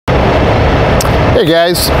Hey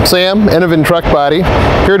guys, Sam, Enoven Truck Body,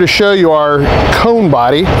 here to show you our cone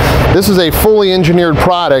body. This is a fully engineered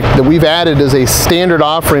product that we've added as a standard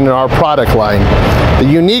offering in our product line. The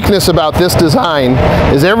uniqueness about this design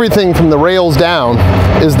is everything from the rails down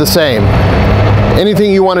is the same.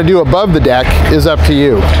 Anything you want to do above the deck is up to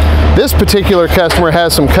you. This particular customer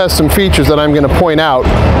has some custom features that I'm going to point out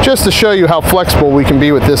just to show you how flexible we can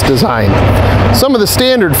be with this design. Some of the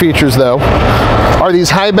standard features though are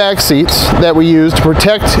these high back seats that we use to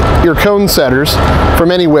protect your cone setters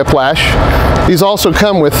from any whiplash. These also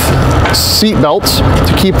come with seat belts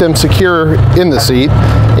to keep them secure in the seat,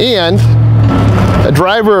 and a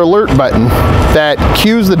driver alert button that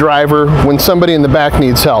cues the driver when somebody in the back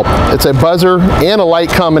needs help. It's a buzzer and a light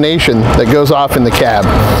combination that goes off in the cab.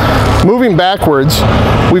 Moving backwards,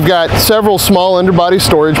 we've got several small underbody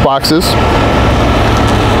storage boxes.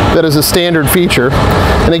 That is a standard feature.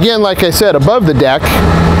 And again, like I said, above the deck,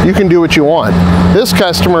 you can do what you want. This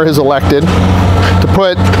customer has elected to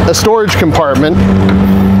put a storage compartment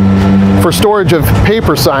for storage of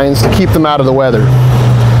paper signs to keep them out of the weather.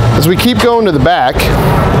 As we keep going to the back,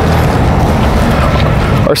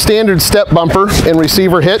 our standard step bumper and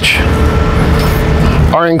receiver hitch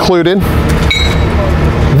are included.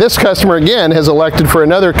 This customer again has elected for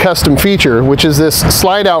another custom feature, which is this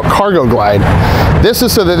slide out cargo glide. This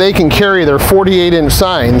is so that they can carry their 48-inch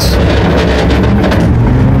signs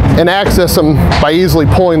and access them by easily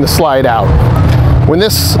pulling the slide out. When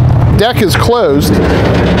this deck is closed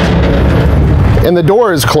and the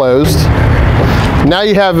door is closed, now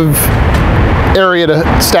you have an area to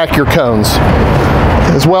stack your cones,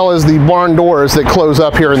 as well as the barn doors that close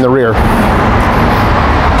up here in the rear.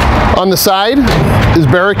 On the side is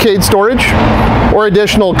barricade storage or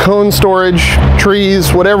additional cone storage,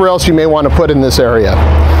 trees, whatever else you may want to put in this area.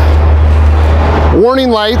 Warning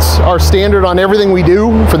lights are standard on everything we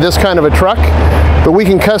do for this kind of a truck, but we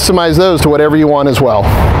can customize those to whatever you want as well.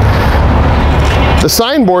 The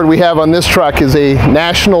signboard we have on this truck is a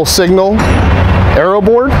National Signal Aero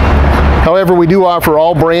board. However, we do offer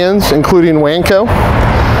all brands, including Wanco.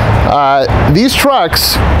 These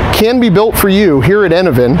trucks can be built for you here at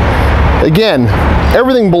Enoven. Again,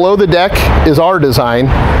 everything below the deck is our design.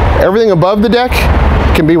 Everything above the deck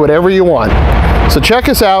can be whatever you want. So check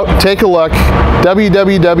us out, take a look,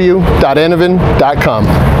 www.enoven.com.